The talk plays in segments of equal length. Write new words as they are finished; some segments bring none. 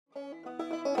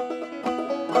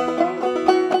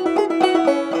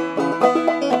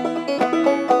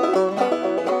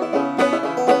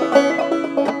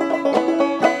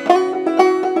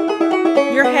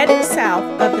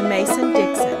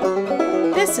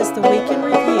is the Week in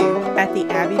Review at the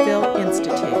Abbeville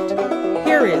Institute.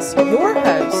 Here is your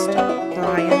host,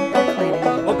 Brian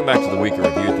McClanahan. Welcome back to the Week in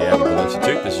Review at the Abbeville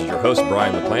Institute. This is your host,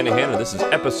 Brian McClanahan, and this is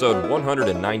episode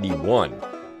 191,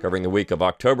 covering the week of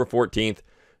October 14th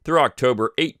through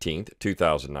October 18th,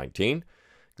 2019.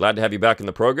 Glad to have you back in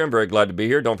the program. Very glad to be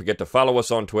here. Don't forget to follow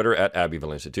us on Twitter at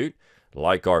Abbeville Institute,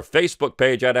 like our Facebook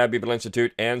page at Abbeville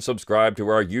Institute, and subscribe to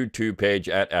our YouTube page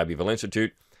at Abbeville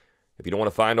Institute. If you don't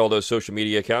want to find all those social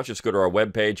media accounts, just go to our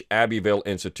webpage,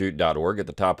 abbevilleinstitute.org. At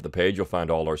the top of the page, you'll find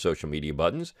all our social media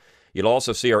buttons. You'll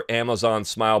also see our Amazon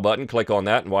Smile button. Click on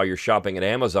that, and while you're shopping at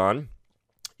Amazon,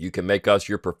 you can make us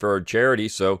your preferred charity.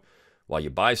 So while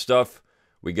you buy stuff,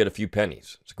 we get a few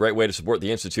pennies. It's a great way to support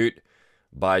the Institute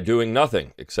by doing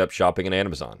nothing except shopping at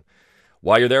Amazon.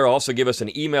 While you're there, also give us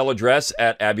an email address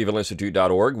at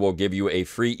abbevilleinstitute.org. We'll give you a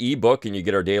free ebook, and you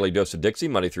get our daily dose of Dixie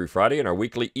Monday through Friday, and our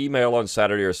weekly email on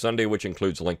Saturday or Sunday, which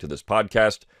includes a link to this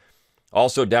podcast.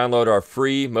 Also, download our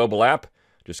free mobile app.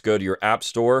 Just go to your app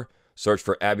store, search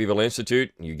for Abbeville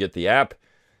Institute, and you get the app.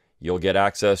 You'll get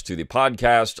access to the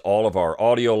podcast, all of our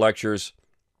audio lectures.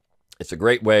 It's a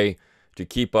great way to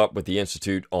keep up with the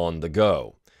Institute on the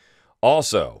go.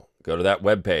 Also, go to that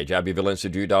webpage,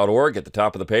 abbevilleinstitute.org. At the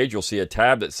top of the page, you'll see a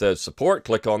tab that says Support.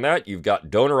 Click on that. You've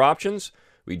got donor options.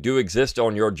 We do exist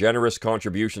on your generous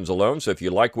contributions alone. So if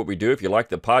you like what we do, if you like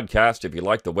the podcast, if you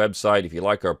like the website, if you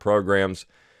like our programs,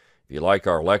 if you like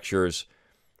our lectures,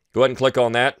 go ahead and click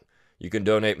on that. You can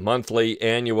donate monthly,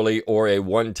 annually, or a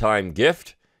one-time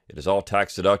gift. It is all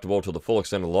tax deductible to the full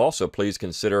extent of the law, so please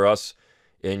consider us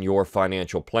in your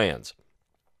financial plans.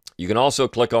 You can also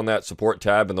click on that Support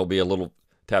tab, and there'll be a little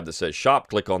tab that says Shop.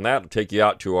 Click on that. It'll take you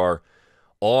out to our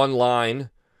online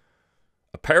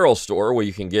apparel store where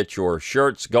you can get your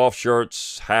shirts,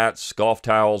 hats, golf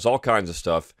towels, all kinds of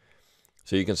stuff.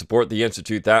 So you can support the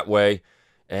Institute that way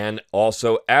and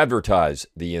also advertise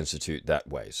the Institute that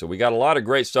way. So we got a lot of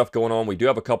great stuff going on. We do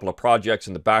have a couple of projects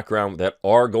in the background that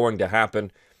are going to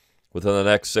happen within the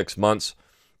next 6 months,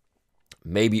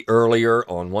 maybe earlier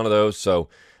on one of those. So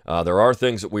there are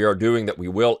things that we are doing that we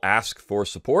will ask for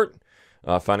support.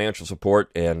 Financial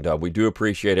support, and we do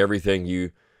appreciate everything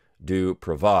you do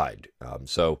provide.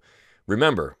 So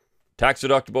remember, tax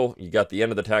deductible, you got the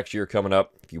end of the tax year coming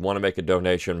up. If you want to make a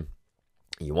donation,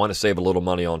 you want to save a little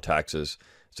money on taxes,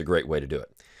 it's a great way to do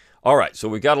it. All right, so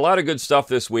we've got a lot of good stuff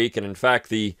this week, and in fact,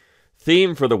 the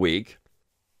theme for the week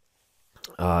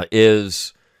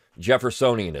is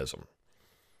Jeffersonianism.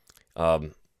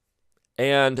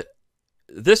 And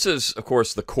this is, of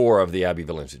course, the core of the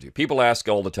Abbeville Institute. People ask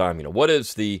all the time, what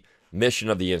is the mission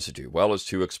of the Institute? Well, it's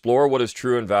to explore what is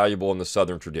true and valuable in the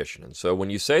Southern tradition. And so when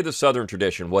you say the Southern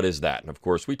tradition, what is that? And of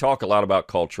course, we talk a lot about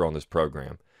culture on this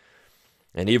program.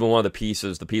 And even one of the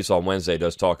pieces, the piece on Wednesday,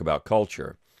 does talk about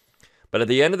culture. But at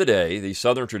the end of the day, the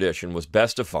Southern tradition was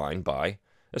best defined by,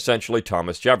 essentially,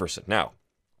 Thomas Jefferson. Now,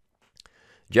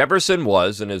 Jefferson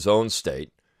was, in his own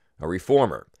state, a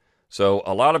reformer. So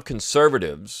a lot of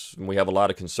conservatives, and we have a lot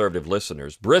of conservative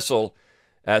listeners, bristle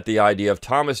at the idea of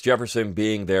Thomas Jefferson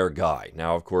being their guy.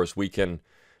 Now, of course,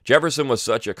 Jefferson was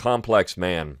such a complex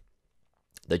man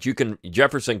that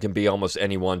Jefferson can be almost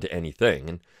anyone to anything.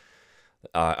 And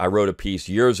I wrote a piece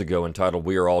years ago entitled,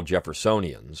 "We Are All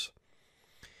Jeffersonians."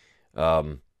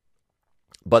 But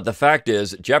the fact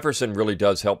is, Jefferson really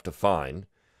does help define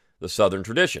the Southern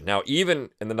tradition. Now,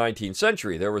 even in the 19th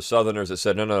century, there were Southerners that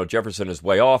said, no, Jefferson is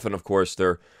way off. And of course,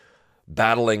 they're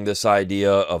battling this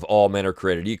idea of all men are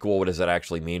created equal. What does that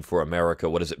actually mean for America?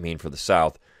 What does it mean for the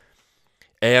South?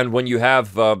 And when you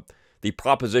have the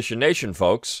Proposition Nation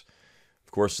folks,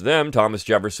 of course, to them, Thomas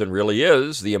Jefferson really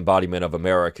is the embodiment of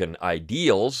American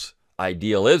idealism,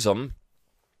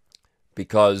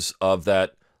 because of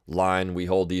that line, we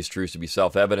hold these truths to be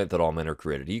self-evident, that all men are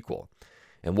created equal.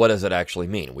 And what does it actually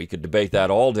mean? We could debate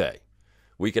that all day.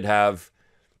 We could have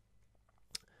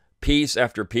piece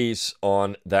after piece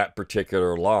on that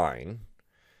particular line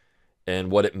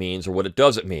and what it means or what it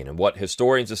doesn't mean, and what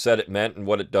historians have said it meant and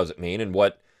what it doesn't mean, and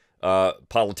what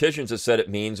politicians have said it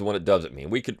means and what it doesn't mean.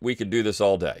 We could do this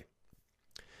all day.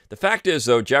 The fact is,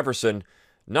 though, Jefferson,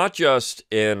 not just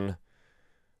in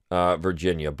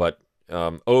Virginia, but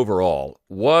overall,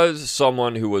 was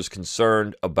someone who was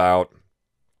concerned about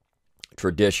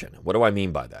tradition. What do I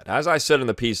mean by that? As I said in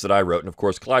the piece that I wrote, and of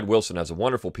course Clyde Wilson has a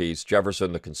wonderful piece,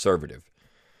 Jefferson the Conservative.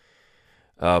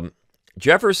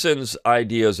 Jefferson's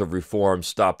ideas of reform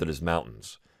stopped at his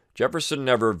mountains. Jefferson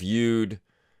never viewed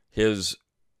his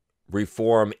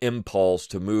reform impulse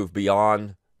to move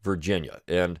beyond Virginia.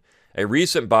 And a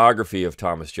recent biography of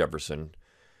Thomas Jefferson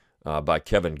by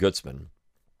Kevin Gutzman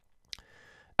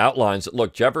outlines that,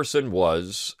 look, Jefferson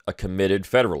was a committed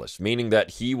Federalist, meaning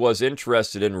that he was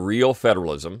interested in real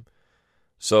federalism.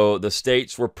 So the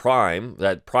states were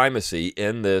that primacy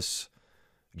in this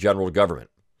general government.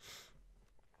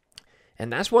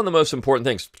 And that's one of the most important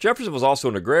things. Jefferson was also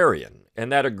an agrarian,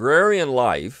 and that agrarian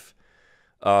life,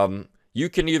 you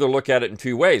can either look at it in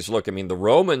two ways. Look, I mean, the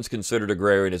Romans considered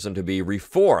agrarianism to be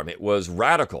reform. It was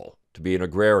radical to be an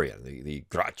agrarian. The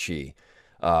Gracchi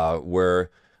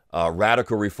were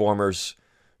radical reformers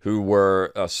who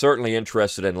were certainly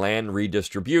interested in land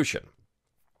redistribution.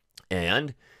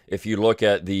 And if you look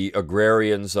at the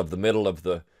agrarians of the middle of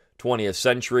the 20th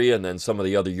century and then some of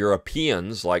the other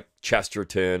Europeans like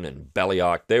Chesterton and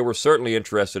Belloc, they were certainly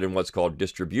interested in what's called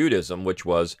distributism, which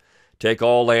was take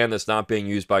all land that's not being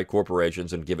used by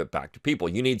corporations and give it back to people.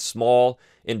 You need small,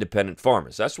 independent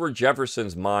farmers. That's where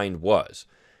Jefferson's mind was.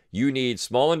 You need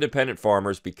small, independent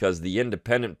farmers because the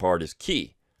independent part is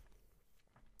key.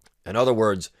 In other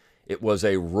words, it was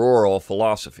a rural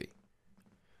philosophy.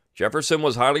 Jefferson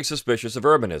was highly suspicious of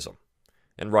urbanism,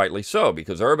 and rightly so,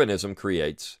 because urbanism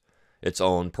creates its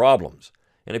own problems.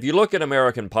 And if you look at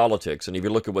American politics, and if you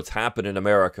look at what's happened in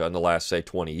America in the last, say,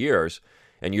 20 years,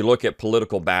 and you look at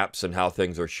political maps and how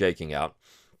things are shaking out,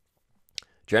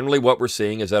 generally what we're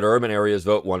seeing is that urban areas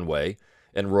vote one way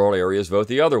and rural areas vote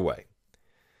the other way.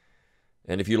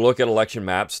 And if you look at election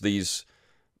maps, these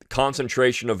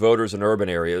concentration of voters in urban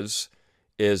areas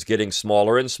is getting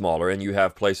smaller and smaller, and you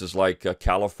have places like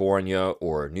California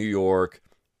or New York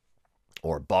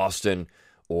or Boston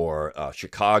or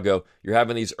Chicago. You're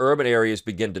having these urban areas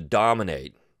begin to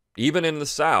dominate. Even in the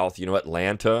South, you know,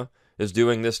 Atlanta is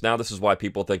doing this now. This is why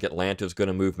people think Atlanta is going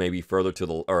to move maybe further to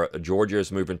the, or Georgia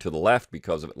is moving to the left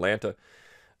because of Atlanta.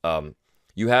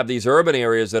 You have these urban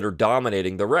areas that are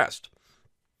dominating the rest.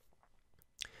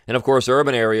 And of course,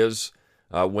 urban areas,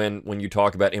 when you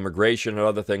talk about immigration and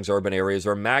other things, urban areas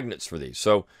are magnets for these.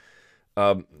 So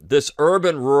this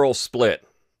urban-rural split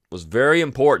was very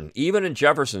important, even in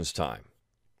Jefferson's time.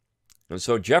 And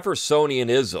so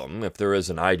Jeffersonianism, if there is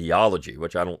an ideology,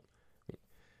 which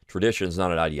tradition is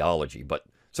not an ideology, but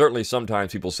certainly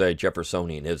sometimes people say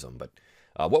Jeffersonianism. But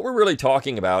what we're really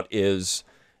talking about is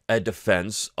a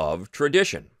defense of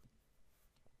tradition.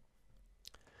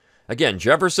 Again,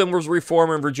 Jefferson was a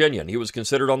reformer in Virginia, and he was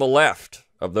considered on the left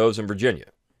of those in Virginia.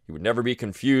 He would never be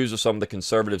confused with some of the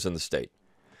conservatives in the state.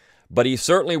 But he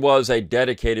certainly was a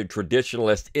dedicated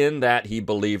traditionalist in that he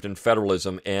believed in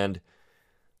federalism and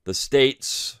the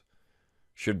states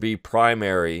should be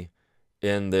primary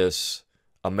in this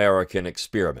American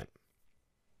experiment.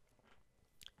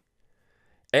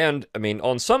 And, I mean,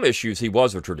 on some issues, he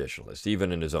was a traditionalist,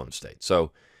 even in his own state.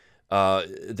 So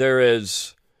there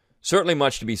is certainly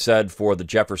much to be said for the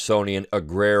Jeffersonian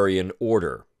agrarian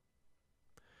order.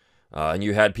 And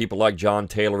you had people like John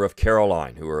Taylor of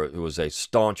Caroline, who was a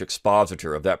staunch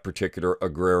expositor of that particular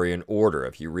agrarian order,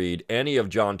 if you read any of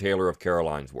John Taylor of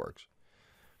Caroline's works.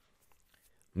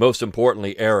 Most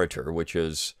importantly, Arator, which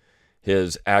is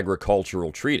his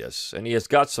agricultural treatise. And he has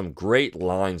got some great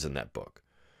lines in that book.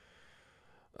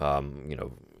 You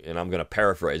know, and I'm going to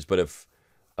paraphrase, but if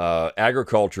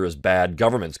agriculture is bad,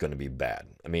 government's going to be bad.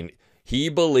 I mean, he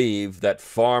believed that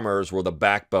farmers were the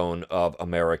backbone of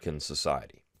American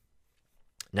society.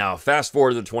 Now, fast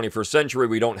forward to the 21st century,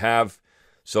 we don't have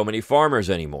so many farmers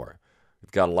anymore.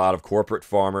 We've got a lot of corporate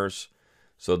farmers.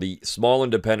 So the small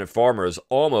independent farmer is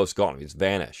almost gone. He's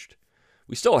vanished.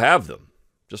 We still have them,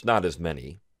 just not as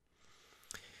many.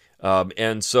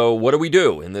 And so what do we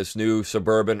do in this new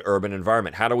suburban-urban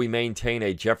environment? How do we maintain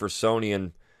a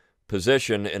Jeffersonian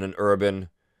position in an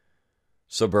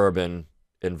urban-suburban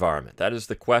environment? That is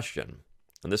the question.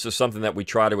 And this is something that we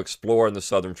try to explore in the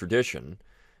Southern tradition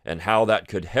and how that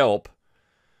could help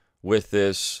with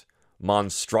this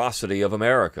monstrosity of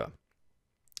America.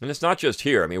 And it's not just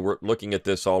here. I mean, we're looking at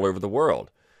this all over the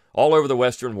world. All over the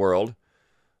Western world,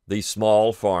 the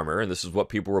small farmer, and this is what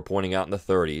people were pointing out in the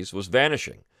 30s, was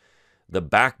vanishing. The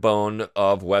backbone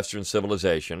of Western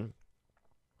civilization,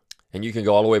 and you can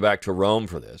go all the way back to Rome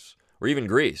for this, or even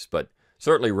Greece, but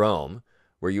certainly Rome,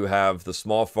 where you have the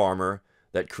small farmer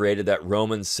that created that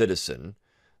Roman citizen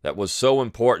that was so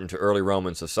important to early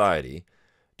Roman society,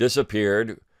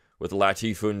 disappeared with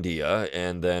latifundia,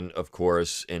 and then, of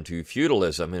course, into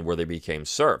feudalism, and where they became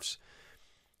serfs.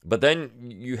 But then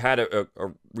you had a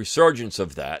resurgence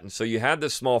of that, and so you had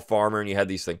this small farmer, and you had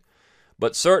these things.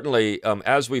 But certainly,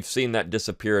 as we've seen that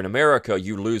disappear in America,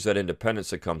 you lose that independence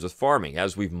that comes with farming.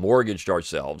 As we've mortgaged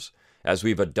ourselves, as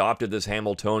we've adopted this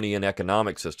Hamiltonian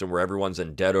economic system where everyone's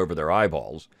in debt over their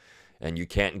eyeballs, and you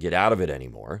can't get out of it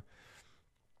anymore,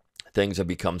 things have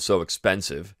become so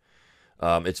expensive.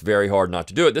 it's very hard not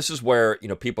to do it. This is where,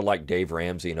 people like Dave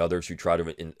Ramsey and others who try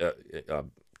to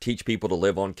teach people to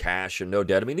live on cash and no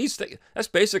debt. I mean, these things, that's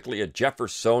basically a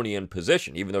Jeffersonian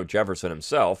position, even though Jefferson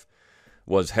himself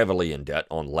was heavily in debt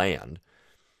on land.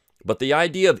 But the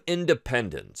idea of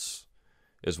independence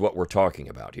is what we're talking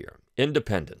about here.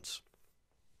 Independence.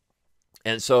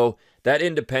 And so that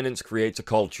independence creates a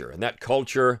culture, and that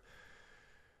culture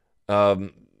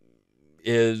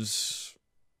is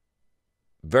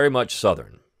very much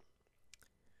Southern.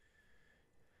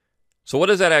 So what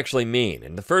does that actually mean?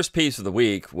 And the first piece of the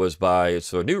week was by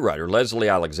a new writer, Leslie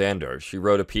Alexander. She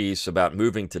wrote a piece about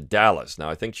moving to Dallas. Now,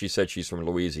 I think she said she's from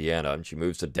Louisiana, and she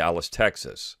moves to Dallas,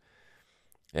 Texas,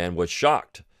 and was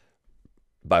shocked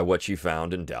by what she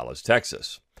found in Dallas,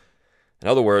 Texas. In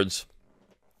other words,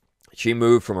 she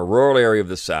moved from a rural area of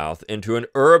the South into an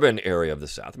urban area of the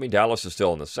South. I mean, Dallas is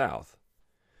still in the South,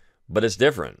 but it's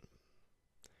different.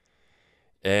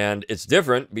 And it's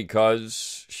different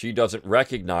because she doesn't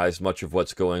recognize much of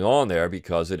what's going on there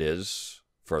because it is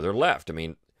further left. I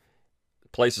mean,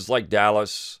 places like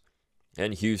Dallas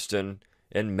and Houston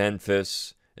and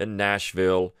Memphis and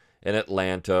Nashville and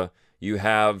Atlanta, you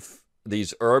have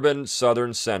these urban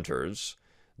southern centers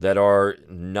that are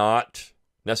not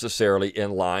necessarily in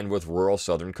line with rural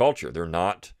southern culture. They're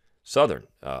not southern.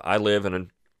 I live in an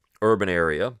urban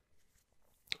area.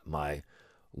 My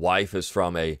wife is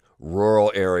from a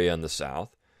rural area in the South,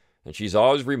 and she's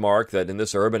always remarked that in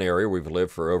this urban area we've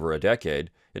lived for over a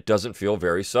decade, it doesn't feel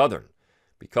very southern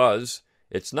because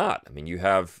it's not. I mean,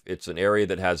 it's an area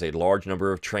that has a large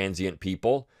number of transient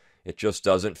people. It just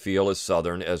doesn't feel as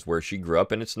southern as where she grew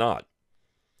up, and it's not.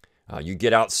 You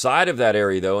get outside of that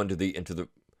area, though, into the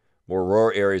more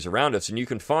rural areas around us, and you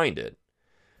can find it.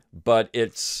 But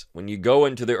it's when you go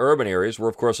into the urban areas where,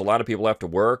 of course, a lot of people have to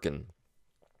work, and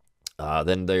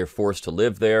then they're forced to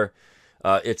live there.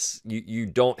 You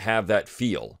don't have that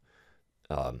feel.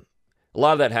 A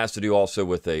lot of that has to do also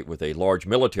with a large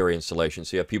military installation.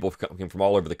 So you have people coming from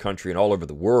all over the country and all over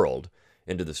the world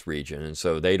into this region, and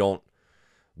so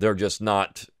they're just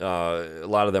not, a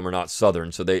lot of them are not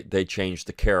Southern, so they change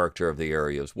the character of the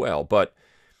area as well. But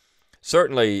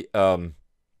certainly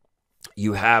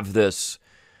you have this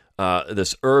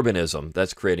urbanism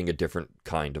that's creating a different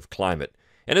kind of climate.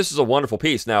 And this is a wonderful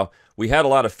piece. Now, we had a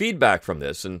lot of feedback from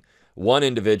this, and one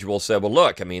individual said, well,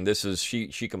 look, I mean,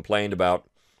 she complained about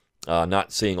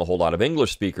not seeing a whole lot of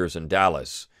English speakers in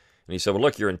Dallas. And he said, well,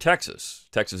 look, you're in Texas.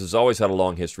 Texas has always had a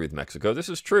long history with Mexico. This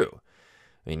is true.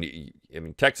 I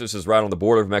mean, Texas is right on the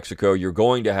border of Mexico. You're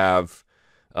going to have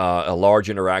a large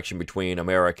interaction between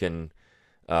American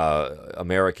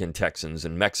Texans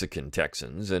and Mexican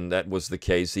Texans, and that was the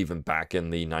case even back in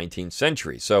the 19th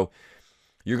century. So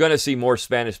you're going to see more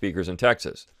Spanish speakers in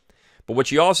Texas. But what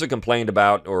she also complained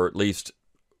about, or at least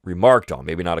remarked on,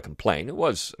 maybe not a complaint, it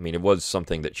was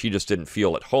something that she just didn't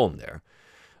feel at home there,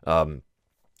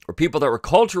 were people that were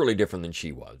culturally different than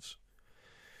she was.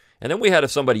 And then we had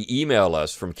somebody email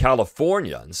us from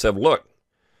California and said, look,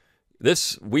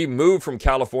 we moved from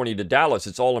California to Dallas.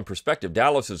 It's all in perspective.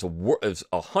 Dallas is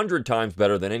 100 times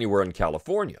better than anywhere in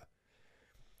California.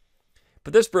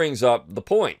 But this brings up the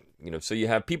point. So you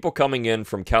have people coming in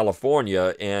from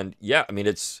California, and yeah, I mean,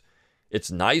 it's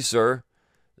nicer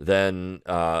than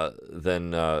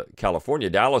California,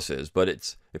 Dallas is, but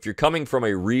if you're coming from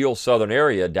a real southern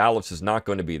area, Dallas is not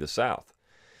going to be the South.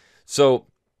 So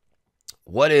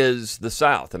what is the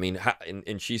South? I mean,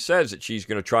 and she says that she's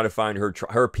going to try to find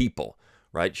her people,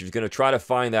 right? She's going to try to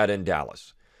find that in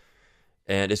Dallas.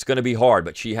 And it's going to be hard,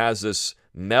 but she has this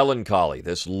melancholy,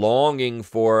 this longing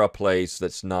for a place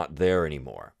that's not there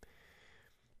anymore.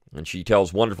 And she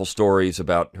tells wonderful stories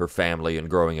about her family and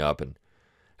growing up and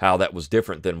how that was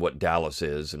different than what Dallas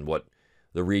is and what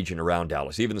the region around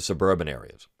Dallas, even the suburban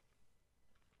areas.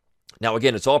 Now,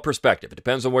 again, it's all perspective. It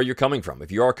depends on where you're coming from.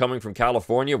 If you are coming from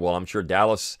California, well, I'm sure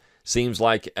Dallas seems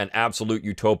like an absolute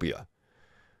utopia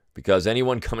because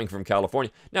anyone coming from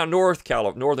California. Now,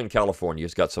 Northern California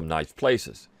has got some nice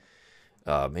places,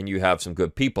 and you have some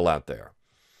good people out there.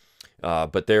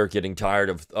 But they're getting tired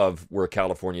of where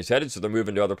California is headed, so they're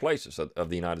moving to other places of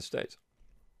the United States.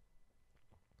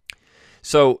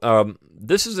 So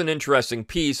this is an interesting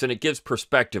piece, and it gives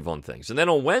perspective on things. And then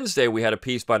on Wednesday, we had a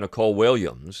piece by Nicole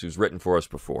Williams, who's written for us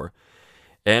before.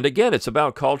 And again, it's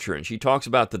about culture, and she talks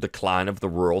about the decline of the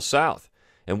rural South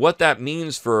and what that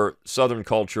means for Southern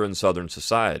culture and Southern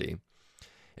society,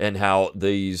 and how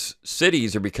these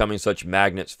cities are becoming such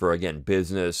magnets for, again,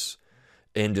 business,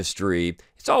 industry.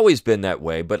 It's always been that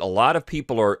way, but a lot of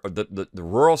people the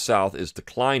rural South is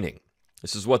declining.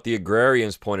 This is what the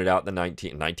agrarians pointed out in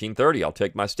 1930, I'll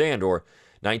take my stand, or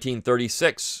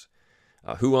 1936.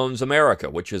 Who Owns America,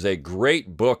 which is a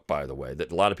great book, by the way,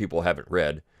 that a lot of people haven't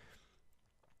read.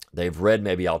 They've read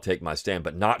Maybe I'll Take My Stand,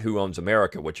 but not Who Owns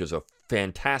America, which is a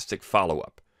fantastic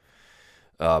follow-up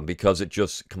because it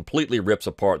just completely rips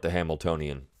apart the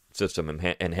Hamiltonian system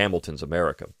and Hamilton's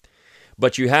America.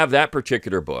 But you have that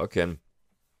particular book, and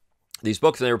these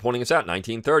books, and they were pointing us out,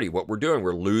 1930, what we're doing,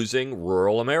 we're losing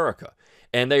rural America.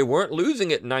 And they weren't losing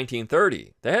it in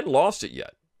 1930. They hadn't lost it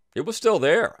yet. It was still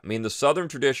there. I mean, the Southern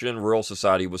tradition in rural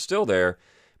society was still there,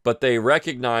 but they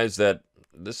recognized that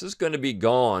this is going to be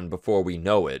gone before we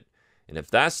know it. And if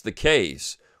that's the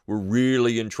case, we're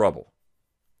really in trouble.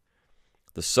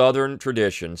 The Southern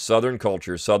tradition, Southern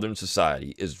culture, Southern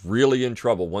society is really in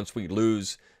trouble once we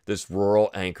lose this rural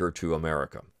anchor to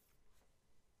America.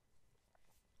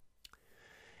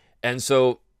 And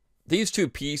so these two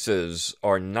pieces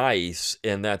are nice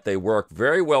in that they work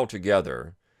very well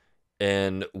together.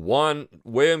 And one,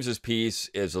 Williams's piece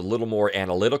is a little more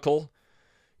analytical,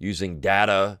 using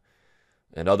data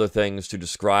and other things to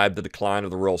describe the decline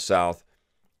of the rural South.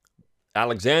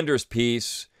 Alexander's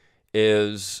piece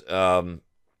is a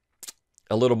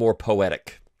little more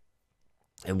poetic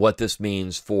and what this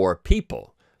means for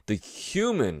people, the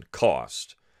human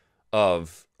cost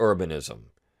of urbanism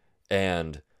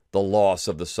and the loss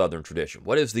of the Southern tradition.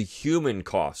 What is the human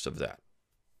cost of that?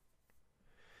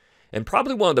 And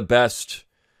probably one of the best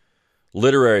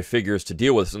literary figures to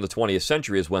deal with this in the 20th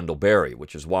century is Wendell Berry,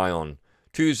 which is why on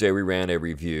Tuesday we ran a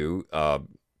review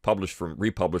republished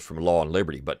from Law and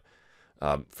Liberty, but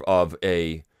of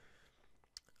a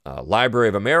Library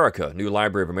of America, new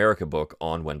Library of America book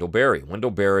on Wendell Berry.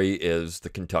 Wendell Berry is the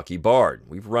Kentucky Bard.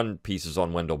 We've run pieces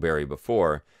on Wendell Berry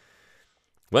before.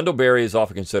 Wendell Berry is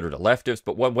often considered a leftist,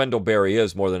 but what Wendell Berry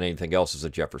is more than anything else is a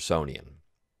Jeffersonian.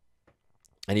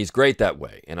 And he's great that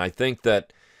way. And I think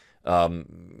that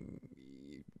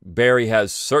Berry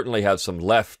certainly has some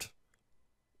leftist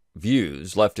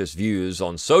views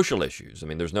on social issues. I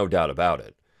mean, there's no doubt about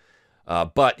it.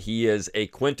 But he is a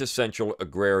quintessential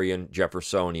agrarian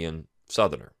Jeffersonian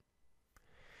Southerner.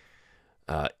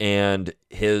 And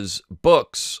his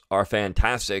books are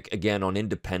fantastic, again, on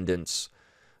independence,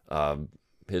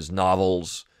 his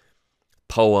novels,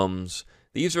 poems.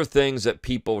 These are things that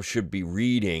people should be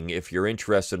reading if you're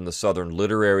interested in the Southern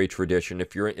literary tradition.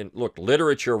 Look,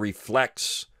 literature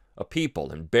reflects a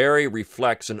people, and Berry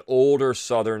reflects an older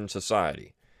Southern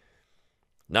society.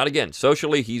 Not again,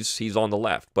 socially, he's on the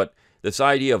left, but this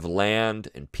idea of land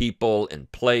and people and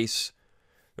place,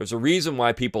 there's a reason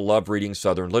why people love reading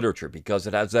Southern literature, because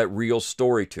it has that real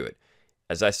story to it.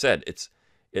 As I said,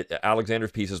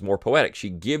 Alexander's piece is more poetic. She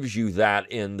gives you that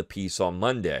in the piece on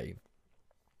Monday.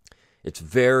 It's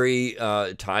very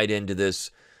tied into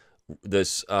this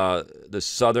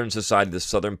Southern society, the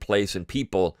Southern place and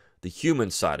people, the human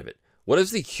side of it. What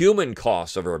is the human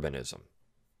cost of urbanism?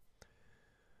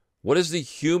 What is the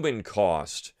human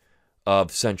cost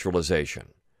of centralization?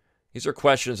 These are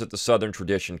questions that the Southern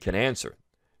tradition can answer.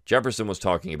 Jefferson was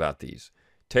talking about these.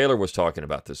 Taylor was talking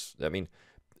about this. I mean,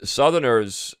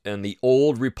 Southerners in the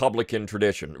old Republican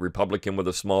tradition, Republican with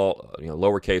a small,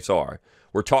 lowercase r,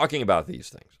 were talking about these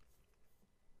things.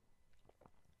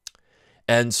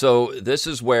 And so this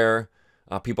is where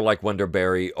people like Wendell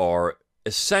Berry are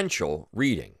essential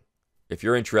reading if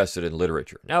you're interested in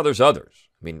literature. Now, there's others.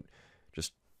 I mean,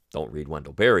 just don't read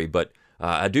Wendell Berry, but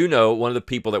I do know one of the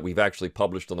people that we've actually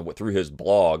published through his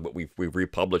blog, but we've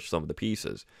republished some of the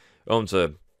pieces, owns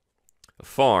a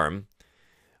farm,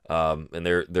 and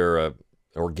they're a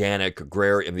organic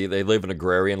agrarian. They live an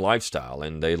agrarian lifestyle,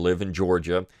 and they live in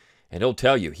Georgia. And he'll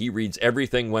tell you he reads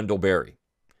everything Wendell Berry.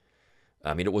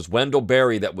 I mean, it was Wendell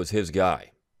Berry that was his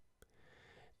guy,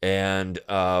 and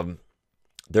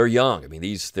they're young. I mean,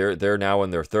 they're now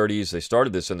in their 30s. They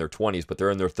started this in their 20s, but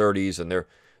they're in their 30s, and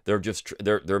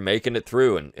they're making it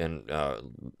through and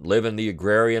living the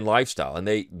agrarian lifestyle. And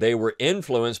they were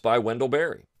influenced by Wendell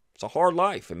Berry. It's a hard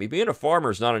life. I mean, being a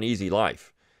farmer is not an easy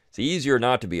life. It's easier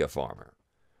not to be a farmer,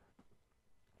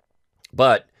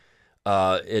 but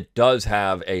it does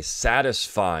have a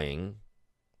satisfying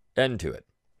end to it.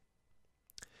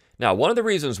 Now, one of the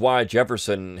reasons why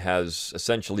Jefferson has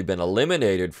essentially been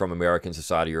eliminated from American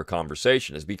society or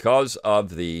conversation is because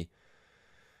of the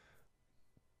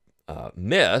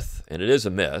myth, and it is a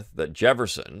myth, that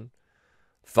Jefferson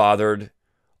fathered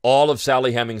all of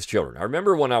Sally Hemings' children. I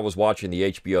remember when I was watching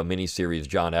the HBO miniseries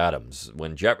John Adams,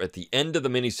 at the end of the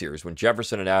miniseries, when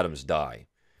Jefferson and Adams die,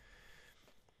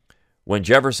 when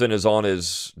Jefferson is on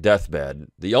his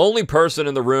deathbed, the only person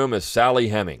in the room is Sally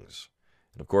Hemings.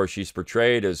 And of course, she's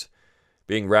portrayed as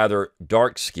being rather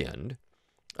dark-skinned.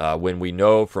 when we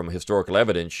know from historical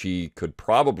evidence she could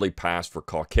probably pass for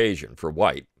Caucasian, for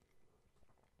white.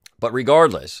 But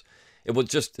regardless, it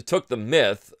took the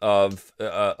myth of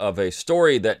a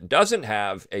story that doesn't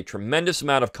have a tremendous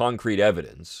amount of concrete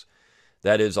evidence,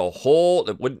 that is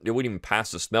it wouldn't even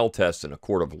pass the smell test in a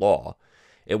court of law.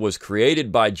 It was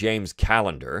created by James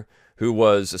Callender, who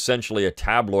was essentially a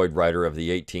tabloid writer of the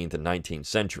 18th and 19th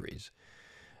centuries.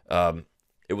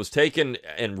 It was taken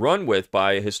and run with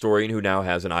by a historian who now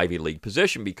has an Ivy League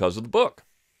position because of the book.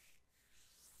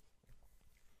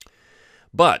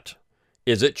 But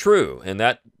is it true?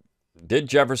 And did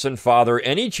Jefferson father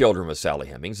any children with Sally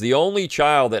Hemings? The only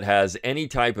child that has any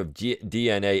type of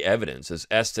DNA evidence is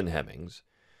Eston Hemings.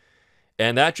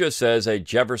 And that just says a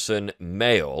Jefferson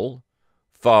male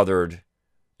fathered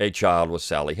a child with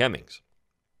Sally Hemings.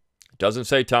 It doesn't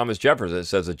say Thomas Jefferson, it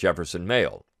says a Jefferson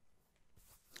male.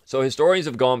 So historians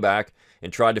have gone back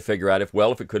and tried to figure out if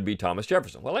it could be Thomas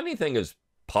Jefferson. Well, anything is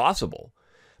possible.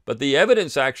 But the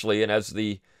evidence actually, and as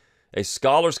a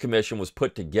scholars commission was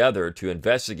put together to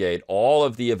investigate all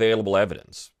of the available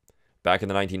evidence back in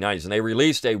the 1990s, and they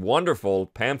released a wonderful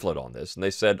pamphlet on this,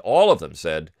 and all of them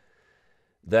said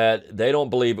that they don't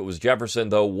believe it was Jefferson,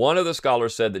 though one of the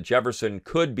scholars said that Jefferson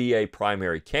could be a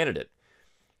primary candidate.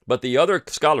 But the other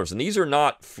scholars, and these are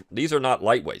not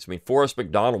lightweights. I mean, Forrest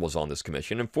McDonald was on this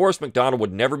commission, and Forrest McDonald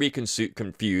would never be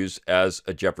confused as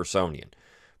a Jeffersonian.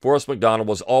 Forrest McDonald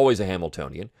was always a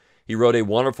Hamiltonian. He wrote a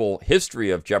wonderful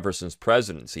history of Jefferson's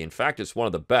presidency. In fact, it's one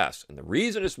of the best. And the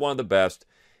reason it's one of the best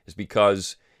is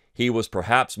because he was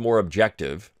perhaps more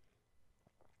objective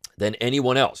than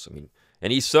anyone else. I mean,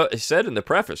 and he said in the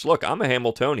preface, look, I'm a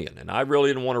Hamiltonian, and I really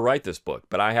didn't want to write this book,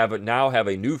 but I now have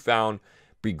a newfound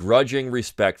begrudging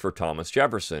respect for Thomas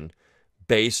Jefferson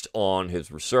based on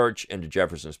his research into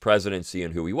Jefferson's presidency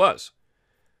and who he was.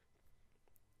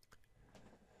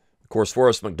 Of course,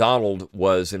 Forrest McDonald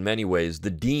was in many ways the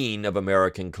dean of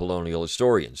American colonial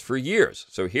historians for years.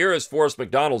 So here is Forrest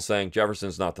McDonald saying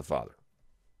Jefferson's not the father.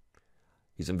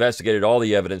 He's investigated all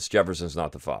the evidence. Jefferson's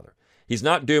not the father. He's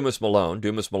not Dumas Malone.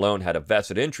 Dumas Malone had a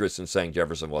vested interest in saying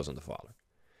Jefferson wasn't the father.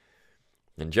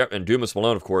 And Dumas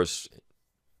Malone, of course,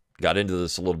 got into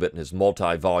this a little bit in his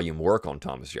multi-volume work on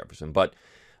Thomas Jefferson. But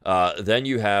then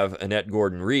you have Annette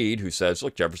Gordon Reed, who says,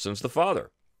 look, Jefferson's the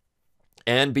father.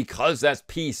 And because that's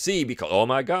PC, oh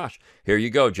my gosh, here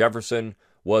you go. Jefferson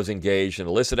was engaged in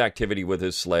illicit activity with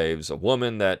his slaves, a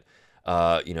woman that,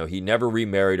 he never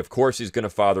remarried. Of course, he's going to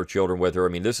father children with her. I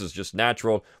mean, this is just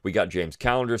natural. We got James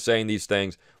Callender saying these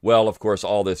things. Well, of course,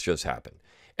 all this just happened.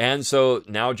 And so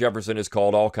now Jefferson is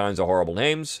called all kinds of horrible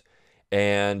names,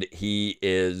 and he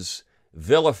is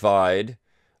vilified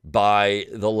by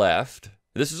the left.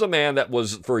 This is a man that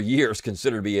was for years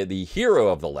considered to be the hero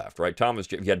of the left, right?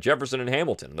 You had Jefferson and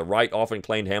Hamilton. The right often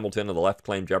claimed Hamilton and the left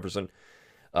claimed Jefferson.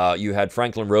 You had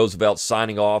Franklin Roosevelt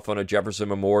signing off on a Jefferson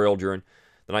memorial during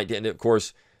the night. And of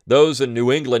course, those in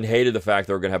New England hated the fact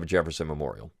they were going to have a Jefferson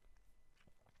memorial.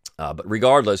 But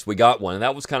regardless, we got one. And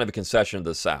that was kind of a concession to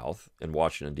the South in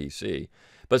Washington, D.C.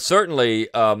 But certainly,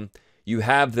 you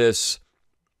have this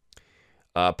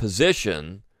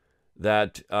position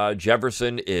that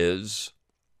Jefferson is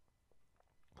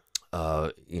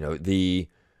the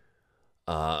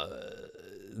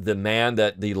man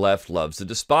that the left loves to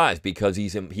despise because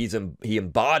he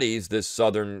embodies this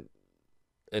Southern,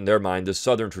 in their mind, this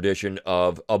Southern tradition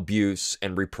of abuse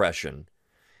and repression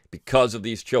because of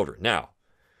these children. Now,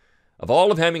 of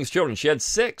all of Hemings' children, she had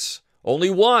 6. Only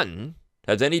one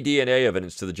has any DNA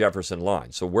evidence to the Jefferson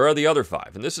line. So where are the other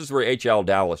 5? And this is where H.L.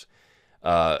 Dallas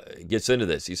gets into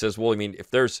this. He says, well, I mean,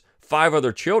 if there's 5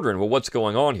 other children, well, what's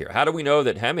going on here? How do we know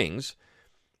that Hemings,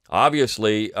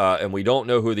 obviously, and we don't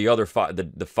know who the other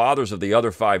the fathers of the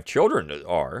other 5 children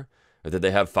are, or did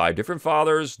they have 5 different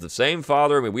fathers, the same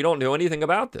father? I mean, we don't know anything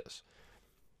about this.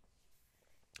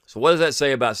 So what does that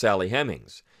say about Sally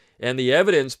Hemings? And the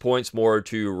evidence points more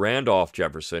to Randolph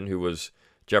Jefferson, who was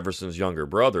Jefferson's younger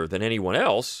brother, than anyone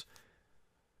else.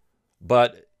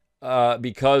 But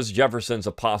because Jefferson's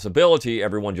a possibility,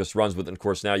 everyone just runs with it. And of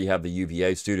course, now you have the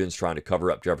UVA students trying to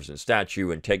cover up Jefferson's statue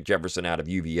and take Jefferson out of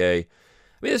UVA. I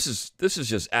mean, this is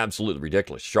just absolutely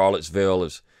ridiculous. Charlottesville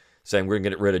is saying we're going to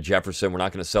get rid of Jefferson. We're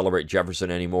not going to celebrate Jefferson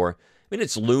anymore. I mean,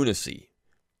 it's lunacy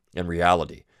in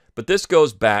reality. But this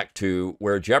goes back to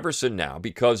where Jefferson now,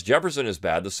 because Jefferson is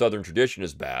bad, the Southern tradition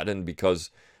is bad, and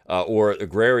because, or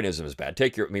agrarianism is bad.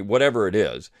 Whatever it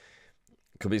is,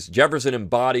 because Jefferson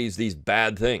embodies these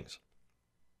bad things.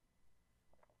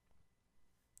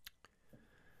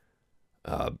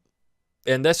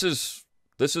 And this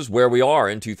is where we are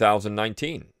in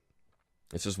 2019.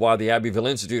 This is why the Abbeville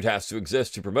Institute has to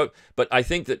exist to promote. But I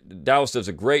think that Dallas does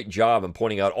a great job in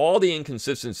pointing out all the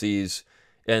inconsistencies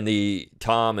in the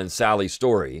Tom and Sally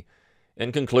story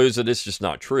and concludes that it's just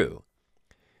not true.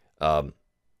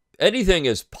 Anything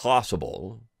is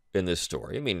possible in this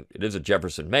story. I mean, it is a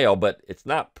Jefferson male, but it's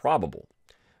not probable.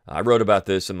 I wrote about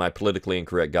this in my Politically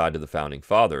Incorrect Guide to the Founding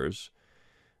Fathers.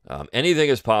 Anything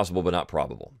is possible, but not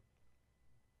probable.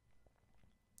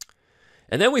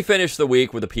 And then we finish the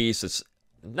week with a piece that's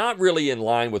not really in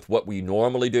line with what we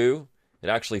normally do. It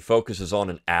actually focuses on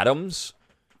an Adams.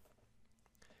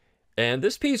 And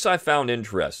this piece I found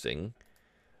interesting.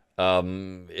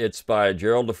 It's by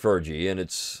Gerald Lafergie, and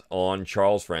it's on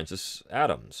Charles Francis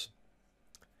Adams,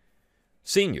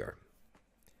 Sr.,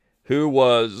 who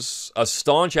was a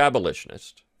staunch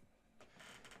abolitionist.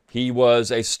 He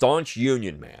was a staunch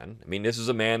Union man. I mean, this is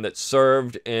a man that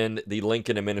served in the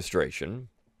Lincoln administration.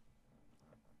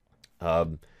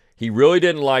 He really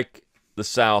didn't like the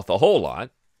South a whole lot.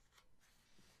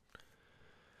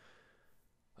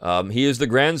 He is the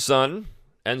grandson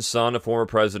and son of former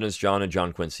Presidents John and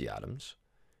John Quincy Adams.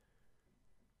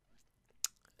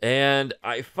 And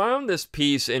I found this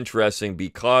piece interesting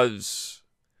because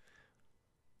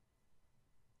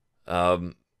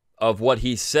of what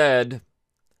he said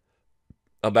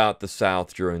about the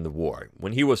South during the war.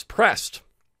 When he was pressed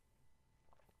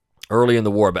early in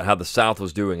the war about how the South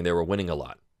was doing and they were winning a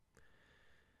lot,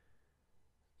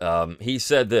 he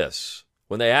said this.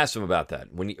 When they asked him about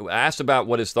that, when he asked about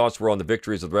what his thoughts were on the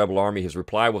victories of the rebel army, his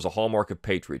reply was a hallmark of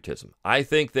patriotism. I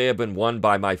think they have been won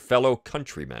by my fellow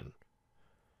countrymen.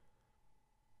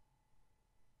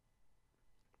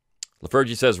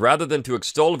 Lafergie says, rather than to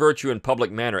extol virtue in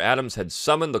public manner, Adams had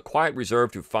summoned the quiet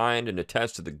reserve to find and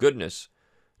attest to the goodness,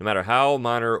 no matter how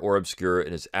minor or obscure,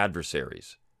 in his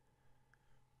adversaries.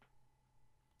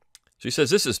 So he says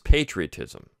this is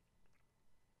patriotism.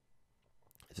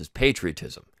 This is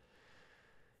patriotism.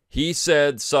 He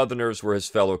said Southerners were his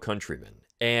fellow countrymen.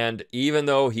 And even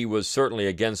though he was certainly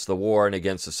against the war and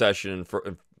against secession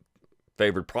and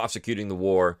favored prosecuting the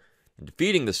war and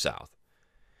defeating the South,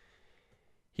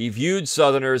 he viewed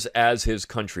Southerners as his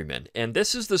countrymen. And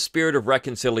this is the spirit of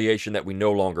reconciliation that we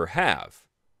no longer have.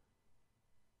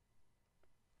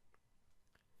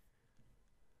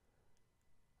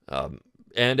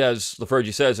 And as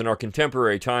Lafergie says, in our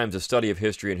contemporary times, the study of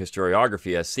history and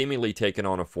historiography has seemingly taken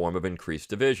on a form of increased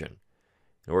division.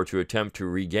 In order to attempt to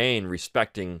regain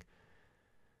respecting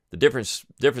the difference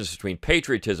between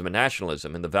patriotism and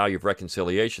nationalism and the value of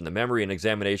reconciliation, the memory and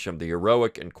examination of the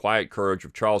heroic and quiet courage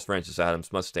of Charles Francis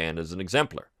Adams must stand as an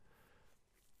exemplar.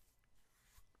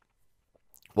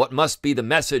 What must be the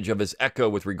message of his echo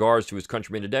with regards to his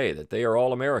countrymen today? That they are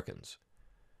all Americans.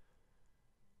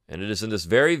 And it is in this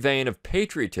very vein of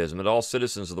patriotism that all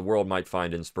citizens of the world might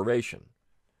find inspiration.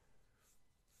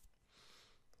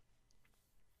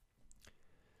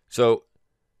 So,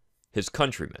 his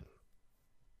countrymen.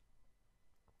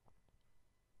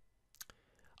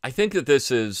 I think that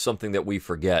this is something that we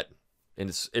forget. And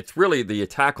it's really the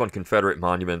attack on Confederate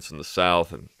monuments in the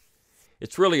South, and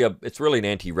it's really an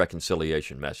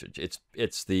anti-reconciliation message. It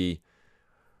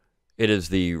is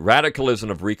the radicalism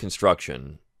of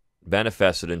Reconstruction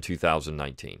manifested in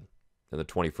 2019, in the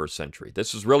 21st century.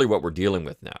 This is really what we're dealing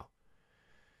with now.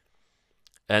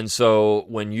 And so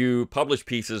when you publish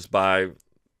pieces by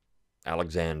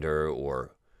Alexander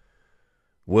or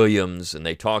Williams, and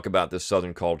they talk about this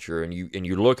Southern culture, and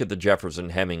you look at the Jefferson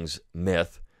Hemings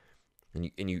myth, and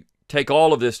you take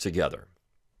all of this together,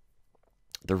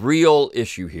 the real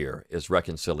issue here is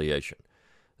reconciliation.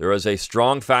 There is a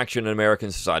strong faction in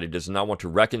American society that does not want to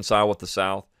reconcile with the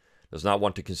South, does not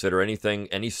want to consider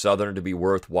any Southerner to be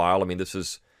worthwhile. I mean, this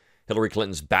is Hillary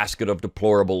Clinton's basket of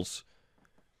deplorables.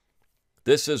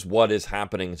 This is what is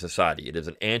happening in society. It is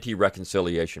an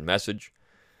anti-reconciliation message.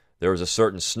 There is a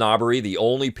certain snobbery. The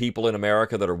only people in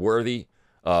America that are worthy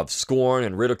of scorn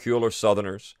and ridicule are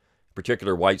Southerners, in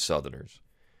particular white Southerners.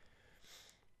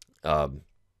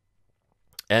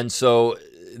 And so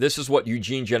this is what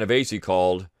Eugene Genovese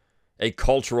called a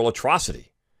cultural atrocity.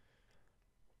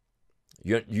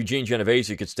 Eugene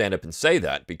Genovese could stand up and say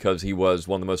that because he was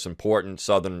one of the most important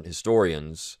Southern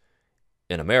historians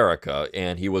in America,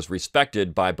 and he was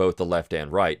respected by both the left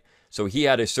and right. So he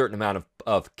had a certain amount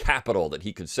of capital that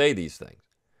he could say these things.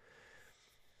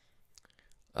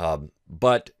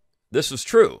 But this is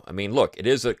true. I mean, look, it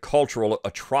is a cultural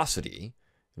atrocity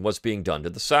in what's being done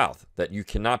to the South, that you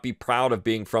cannot be proud of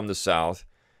being from the South,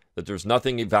 that there's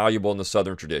nothing valuable in the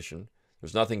Southern tradition.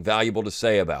 There's nothing valuable to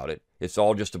say about it. It's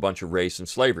all just a bunch of race and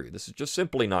slavery. This is just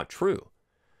simply not true.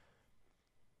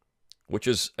 Which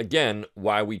is, again,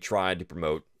 why we tried to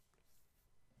promote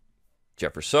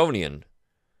Jeffersonian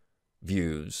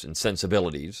views and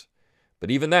sensibilities. But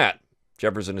even that,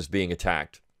 Jefferson is being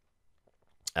attacked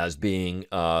as being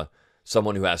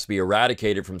someone who has to be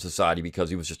eradicated from society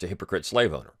because he was just a hypocrite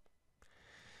slave owner.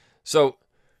 So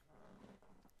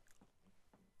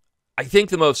I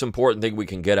think the most important thing we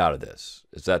can get out of this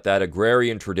is that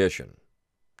agrarian tradition,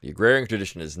 the agrarian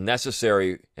tradition, is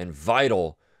necessary and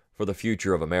vital for the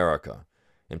future of America.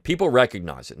 And people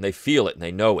recognize it, and they feel it, and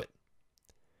they know it.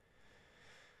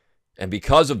 And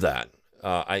because of that,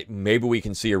 maybe we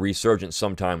can see a resurgence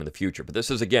sometime in the future. But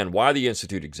this is, again, why the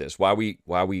Institute exists, why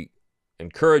we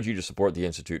encourage you to support the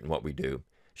Institute and what we do.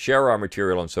 Share our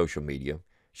material on social media.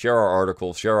 Share our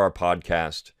articles. Share our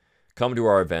podcast. Come to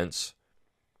our events.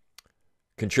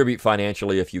 Contribute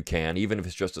financially if you can, even if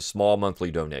it's just a small monthly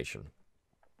donation.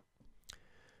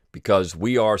 Because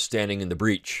we are standing in the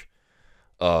breach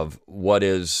of what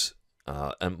is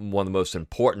one of the most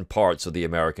important parts of the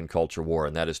American culture war,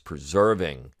 and that is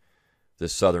preserving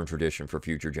this Southern tradition for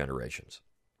future generations.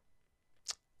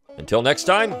 Until next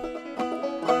time,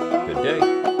 good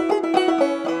day.